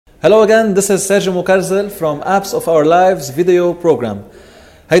Hello again, this is Sergio Mukarzel from Apps of Our Lives video program.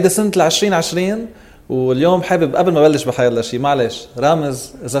 هيدا سنة 2020 واليوم حابب قبل ما بلش بحيالله شيء معلش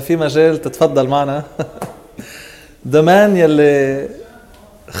رامز إذا في مجال تتفضل معنا. The man يلي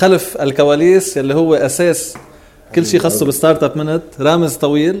خلف الكواليس يلي هو أساس كل شيء خاصه بالستارت اب منت. رامز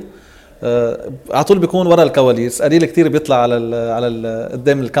طويل على طول بيكون ورا الكواليس، قليل كتير بيطلع على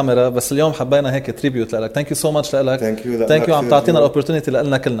قدام الكاميرا، بس اليوم حبينا هيك تريبيوت لك. ثانك يو سو ماتش لك. ثانك يو عم تعطينا الاوبورتونيتي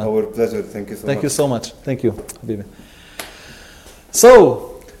لنا كلنا. اور بليجر. ثانك يو سو ماتش. ثانك يو حبيبي. سو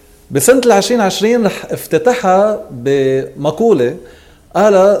بسنه 2020 رح افتتحها بمقوله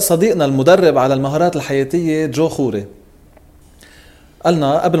قالها صديقنا المدرب على المهارات الحياتيه جو خوري.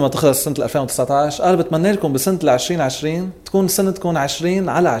 قالنا قبل ما تخلص سنة 2019 قال بتمنى لكم بسنة 2020 تكون سنتكم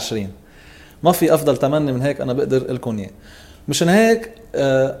 20/20. ما في أفضل تمني من هيك أنا بقدر لكم إياه. مشان هيك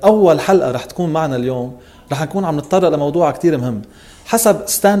أول حلقة رح تكون معنا اليوم رح نكون عم نتطرق لموضوع كتير مهم. حسب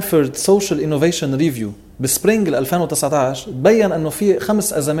ستانفورد سوشيال إنوفيشن ريفيو بسبرينج 2019 تبين أنه في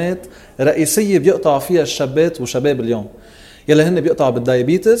 5 أزمات رئيسية بيقطعوا فيها الشابات وشباب اليوم، يلي هن بيقطعوا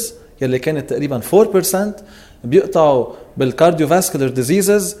بالدايابيتس يلي كانت تقريبا 4%، بيقطعوا بالكارديوفاسكولار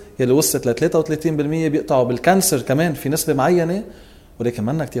ديزيزز يلي وصلت ل 33%، بيقطعوا بالكانسر كمان في نسبة معينة ولكن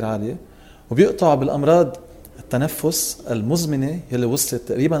منا كتير عالية، وبيقطعوا بالأمراض التنفس المزمنة يلي وصلت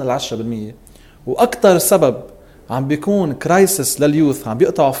تقريبا ل 10%. وأكتر سبب عم بيكون كرايسس لليوث عم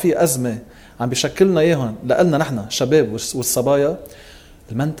بيقطعوا فيه أزمة عم بيشكلنا إياهم لقلنا نحن شباب والصبايا،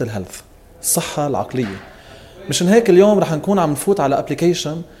 المنتل هيلث، الصحة العقلية. مشان هيك اليوم رح نكون عم نفوت على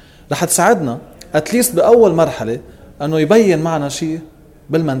ابليكيشن رح تساعدنا اتليست بأول مرحلة أنه يبين معنا شيء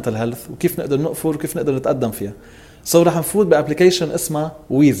بالمنتل هيلث وكيف نقدر نقفر وكيف نقدر نتقدم فيها. رح نفوت بأبليكيشن اسمها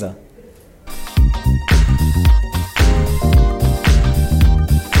ويزا.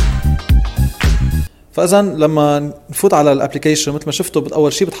 فإذا لما نفوت على الابليكيشن مثل ما شفتوا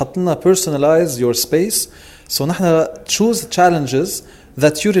أول شيء بتحط لنا personalize your space. نحن choose challenges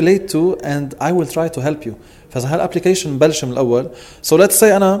that you relate to and I will try to help you. فإذا هالابليكيشن مبلش من الأول. let's say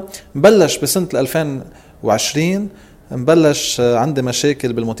أنا مبلش بسنة 2020 مبلش عندي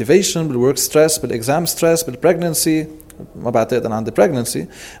مشاكل بالموتيفيشن، بالورك ستريس، بالإكزام ستريس، بالبريغننسي، ما بعتقد أنا عندي بريغننسي،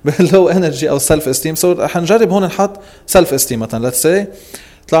 باللو انرجي أو سيلف استيم. رح نجرب هون نحط سيلف استيم مثلا. let's say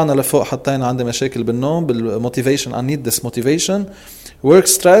طلعنا لفوق حطينا عندي مشاكل بالنوم، بالموتيفيشن I need this motivation, work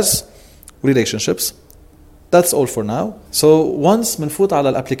stress, relationships. That's all for now. Once منفوت على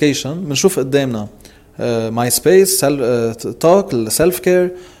الابليكيشن منشوف قدامنا my space, talk, self care,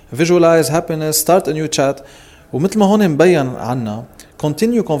 visualize happiness, start a new chat. ومثل ما هون مبين عنا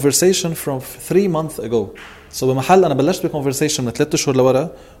continue conversation from 3 months ago. بمحل أنا بلشت بconversation من 3 أشهر لورا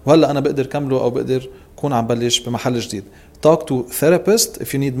وهلأ أنا بقدر كمله أو بقدر كون عم بلش بمحل جديد. talk to therapist if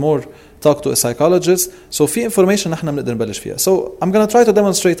you need more, talk to a psychologist. في information نحن بنقدر نبلش فيها. I'm gonna try to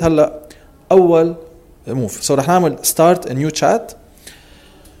demonstrate هلأ أول move. رح نعمل start a new chat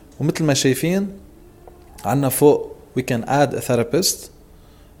ومثل ما شايفين عنا فوق we can add a therapist.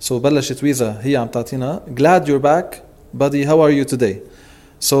 بلشت ويزا هي عم تعطينا glad you're back buddy how are you today.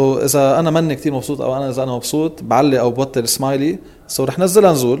 إذا أنا مني كتير مبسوط أو إذا أنا مبسوط بعلي أو ببطل سمايلي. رح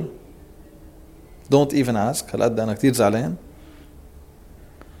نزلها نزول don't even ask. هلقد أنا كتير زعلان.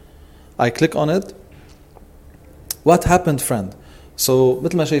 I click on it. What happened friend.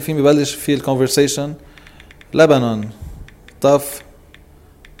 مثل ما شايفين ببلش في الconversation. Lebanon tough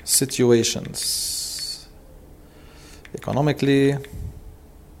situations economically.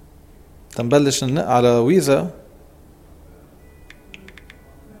 تنبلش ننق على ويزا.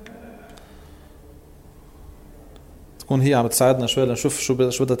 تكون هي عم تساعدنا شوي لنشوف شو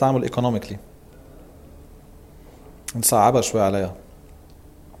بدها تعمل economically. نصعبها شوي عليها.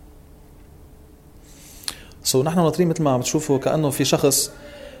 نحن ناطرين مثل ما عم تشوفوا كأنه في شخص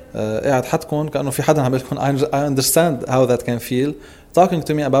قاعد حدكم، كأنه في حدا عم بيقول I understand how that can feel. Talking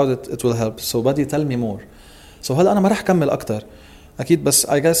to me about it will help. Buddy tell me more. هلا أنا ما رح كمل أكتر أكيد، بس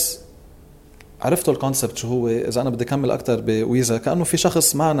I guess عرفتوا الكونسبت شو هو. إذا أنا بدي أكمل أكتر بويزا كأنه في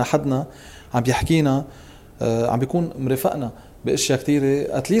شخص معنا حدنا عم بيحكينا، عم بيكون مرافقنا بأشياء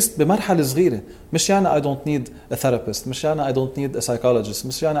كتيرة أتليست بمرحلة صغيرة. مش يعني I don't need a therapist، مش يعني I don't need a psychologist،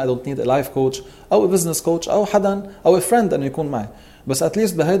 مش يعني I don't need a life coach أو a business coach أو حدا أو a friend أنه يكون معي، بس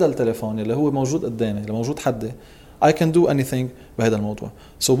أتليست بهيدا التليفون اللي هو موجود قدامي اللي موجود حدي I can do anything بهذا الموضوع.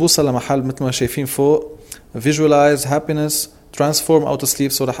 بوصل لمحل مثل ما شايفين فوق visualize happiness, transform out of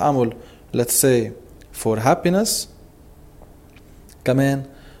sleep. رح أعمل let's say for happiness. كمان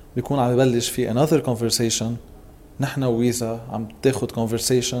بيكون عم يبلش في another conversation. نحن وويزا عم تاخد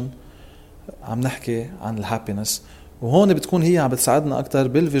conversation عم نحكي عن الهابينس، وهون بتكون هي عم بتساعدنا أكتر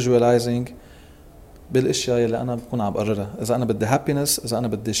بالvisualizing بالاشياء اللي انا بكون عم بقررها، اذا انا بدي happiness اذا انا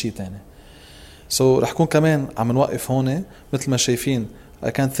بدي شيء تاني. رح كون كمان عم نوقف هون مثل ما شايفين. I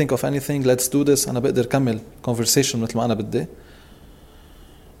can't think of anything, let's do this. أنا بقدر كمل conversation مثل ما أنا بدي.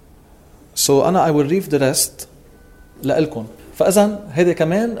 أنا I will leave the rest لإلكم. فإذن هيدا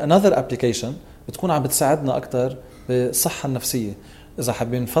كمان another application بتكون عم بتساعدنا أكتر بالصحة النفسية. إذا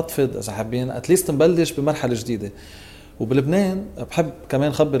حابين نفضفض، إذا حابين at least نبلش بمرحلة جديدة. وبلبنان بحب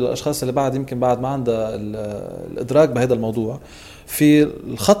كمان خبر الأشخاص اللي بعد يمكن بعد ما عندها الإدراك بهذا الموضوع، في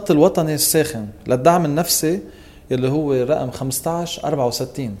الخط الوطني الساخن للدعم النفسي يلي هو رقم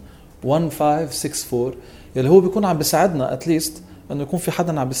 1564 1564 يلي هو بيكون عم بيساعدنا اتليست انه يكون في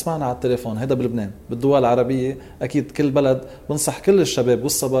حدا عم بيسمعنا على التليفون. هيدا بلبنان. بالدول العربية اكيد كل بلد بنصح كل الشباب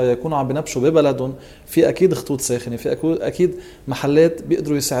والصبايا يكونوا عم بنبشوا ببلدهم في اكيد خطوط ساخنة، في اكيد محلات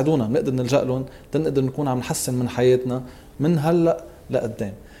بيقدروا يساعدونا بنقدر نلجأ لهم تنقدر نكون عم نحسن من حياتنا من هلأ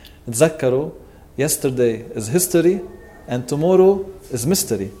لقدام. تذكروا yesterday is history and tomorrow is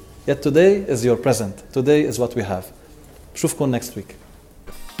mystery. Yet today is your present. Today is what we have. بشوفكم next week.